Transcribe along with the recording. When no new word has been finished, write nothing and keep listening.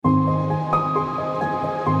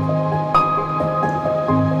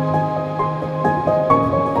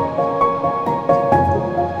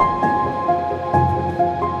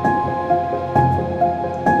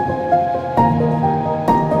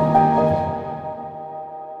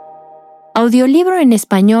audiolibro en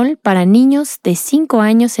español para niños de 5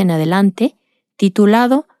 años en adelante,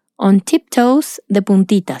 titulado On Tiptoes de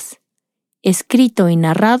Puntitas, escrito y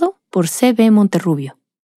narrado por C.B. Monterrubio.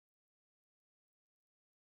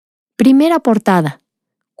 Primera portada.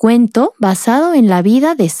 Cuento basado en la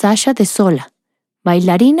vida de Sasha de Sola,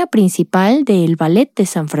 bailarina principal del Ballet de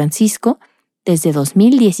San Francisco desde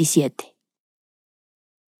 2017.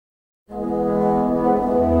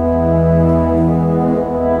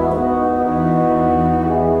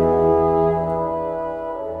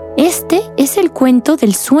 Este es el cuento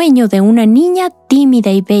del sueño de una niña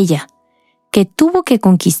tímida y bella, que tuvo que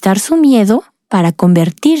conquistar su miedo para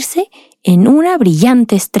convertirse en una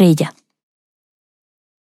brillante estrella.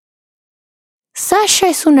 Sasha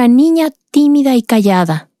es una niña tímida y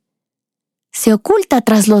callada. Se oculta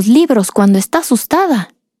tras los libros cuando está asustada.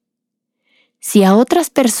 Si a otras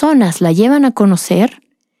personas la llevan a conocer,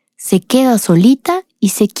 se queda solita y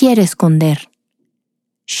se quiere esconder.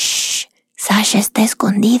 ¡Shh! Sasha está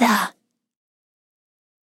escondida.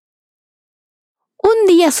 Un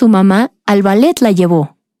día su mamá al ballet la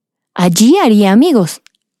llevó. Allí haría amigos,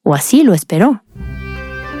 o así lo esperó.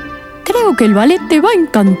 Creo que el ballet te va a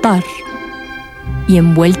encantar. Y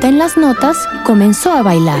envuelta en las notas, comenzó a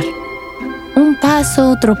bailar. Un paso,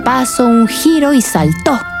 otro paso, un giro y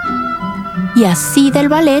saltó. Y así del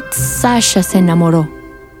ballet, Sasha se enamoró.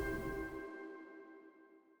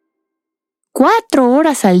 4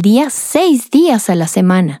 horas al día, 6 días a la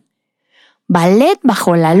semana. Ballet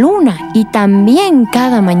bajo la luna y también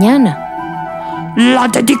cada mañana. La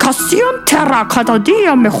dedicación te hará cada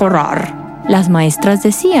día mejorar, las maestras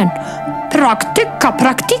decían. Practica,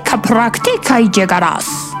 practica, practica y llegarás.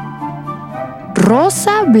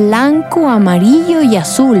 Rosa, blanco, amarillo y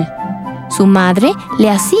azul. Su madre le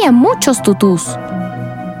hacía muchos tutús.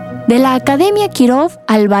 De la Academia Kirov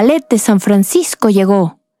al Ballet de San Francisco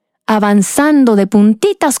llegó, avanzando de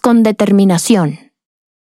puntitas con determinación.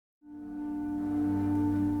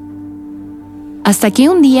 Hasta que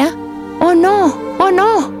un día, ¡oh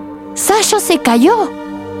no! Sasha se cayó.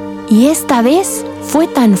 Y esta vez fue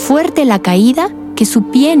tan fuerte la caída que su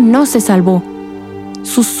pie no se salvó.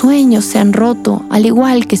 Sus sueños se han roto, al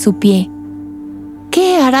igual que su pie.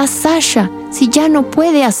 ¿Qué hará Sasha si ya no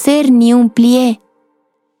puede hacer ni un plié?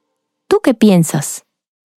 ¿Tú qué piensas?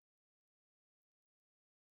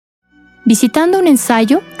 Visitando un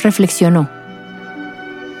ensayo, reflexionó.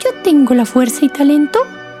 Yo tengo la fuerza y talento.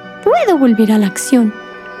 Puedo volver a la acción.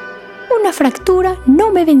 Una fractura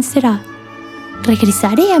no me vencerá.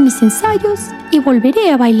 Regresaré a mis ensayos y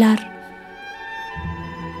volveré a bailar.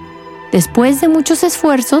 Después de muchos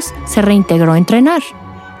esfuerzos, se reintegró a entrenar,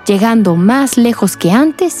 llegando más lejos que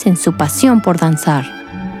antes en su pasión por danzar.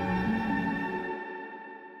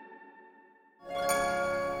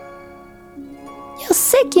 Yo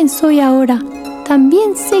sé quién soy ahora,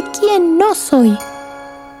 también sé quién no soy.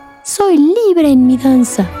 Soy libre en mi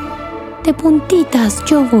danza, de puntitas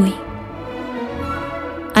yo voy.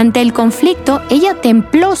 Ante el conflicto, ella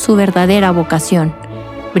templó su verdadera vocación,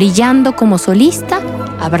 brillando como solista,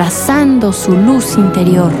 abrazando su luz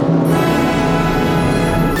interior.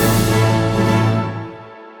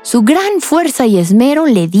 Su gran fuerza y esmero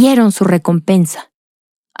le dieron su recompensa.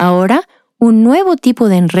 Ahora, un nuevo tipo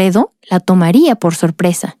de enredo la tomaría por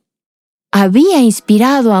sorpresa. Había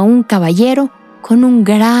inspirado a un caballero con un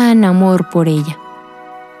gran amor por ella.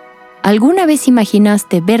 ¿Alguna vez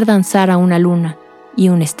imaginaste ver danzar a una luna y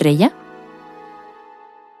una estrella?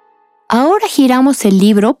 Ahora giramos el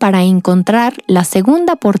libro para encontrar la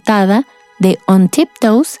segunda portada de On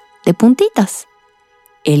Tiptoes de Puntitas,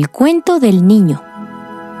 el cuento del niño.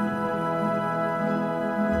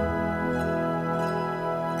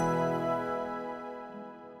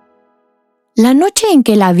 La noche en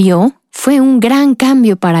que la vio fue un gran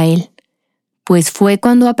cambio para él, pues fue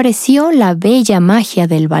cuando apreció la bella magia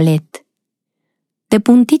del ballet. De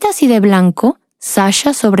puntitas y de blanco,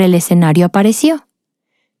 Sasha sobre el escenario apareció,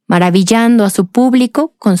 maravillando a su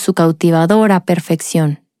público con su cautivadora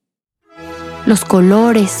perfección. Los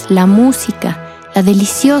colores, la música, la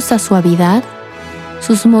deliciosa suavidad,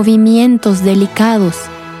 sus movimientos delicados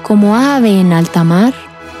como ave en alta mar,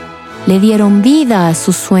 le dieron vida a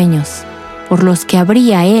sus sueños, por los que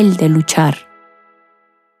habría él de luchar.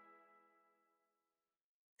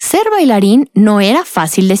 Ser bailarín no era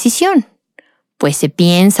fácil decisión, pues se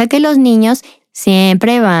piensa que los niños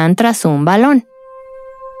siempre van tras un balón.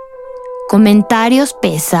 Comentarios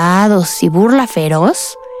pesados y burla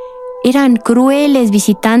feroz eran crueles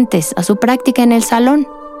visitantes a su práctica en el salón.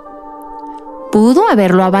 Pudo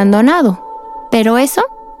haberlo abandonado, pero eso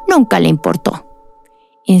nunca le importó.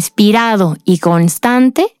 Inspirado y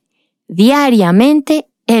constante, diariamente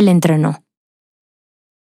él entrenó.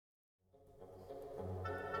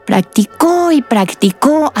 Practicó y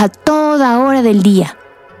practicó a toda hora del día,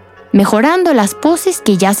 mejorando las poses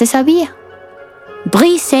que ya se sabía.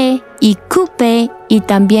 Brise y coupé y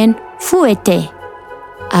también fouetté.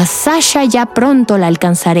 A Sasha ya pronto la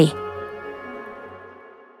alcanzaré.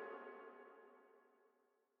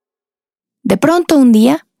 De pronto un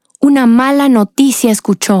día, una mala noticia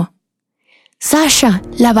escuchó. Sasha,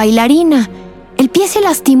 la bailarina, el pie se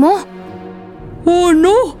lastimó. ¡Oh,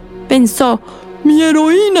 no!, pensó. ¡Mi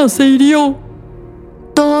heroína se hirió!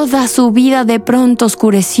 Toda su vida de pronto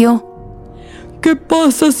oscureció. ¿Qué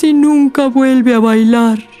pasa si nunca vuelve a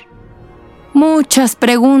bailar? Muchas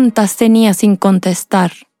preguntas tenía sin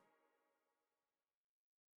contestar.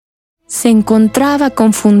 Se encontraba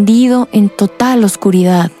confundido en total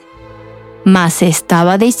oscuridad, mas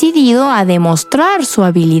estaba decidido a demostrar su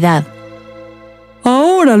habilidad.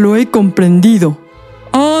 Ahora lo he comprendido.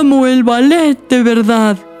 Amo el ballet de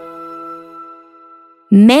verdad.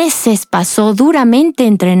 Meses pasó duramente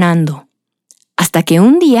entrenando, hasta que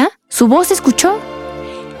un día su voz se escuchó.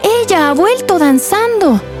 ¡Ella ha vuelto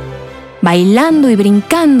danzando! Bailando y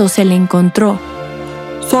brincando se le encontró.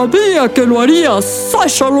 ¡Sabía que lo haría!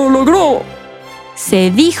 ¡Sasha lo logró!,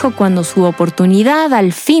 se dijo cuando su oportunidad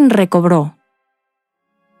al fin recobró.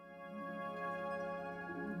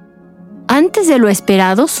 Antes de lo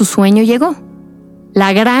esperado, su sueño llegó.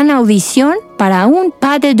 La gran audición para un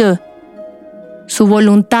pas de deux. Su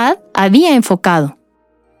voluntad había enfocado,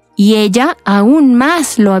 y ella aún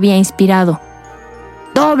más lo había inspirado.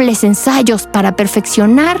 Dobles ensayos para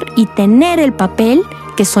perfeccionar y tener el papel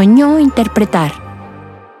que soñó interpretar.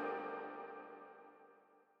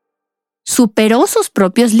 Superó sus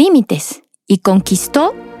propios límites y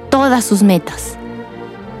conquistó todas sus metas.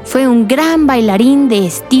 Fue un gran bailarín de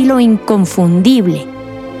estilo inconfundible,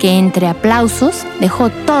 que entre aplausos dejó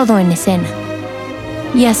todo en escena.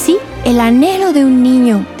 Y así, el anhelo de un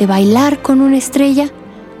niño de bailar con una estrella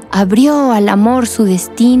abrió al amor su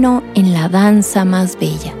destino en la danza más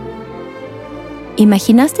bella.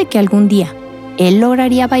 ¿Imaginaste que algún día él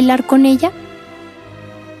lograría bailar con ella?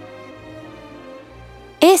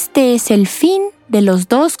 Este es el fin de los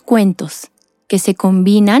 2 cuentos que se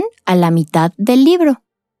combinan a la mitad del libro.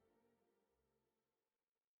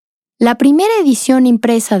 La primera edición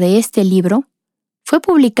impresa de este libro fue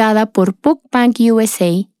publicada por Book Bank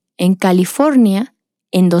USA en California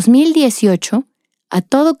en 2018 a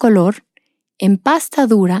todo color, en pasta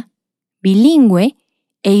dura, bilingüe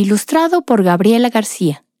e ilustrado por Gabriela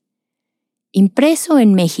García. Impreso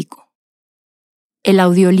en México. El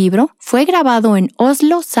audiolibro fue grabado en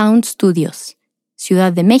Oslo Sound Studios,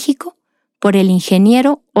 Ciudad de México, por el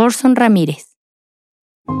ingeniero Orson Ramírez.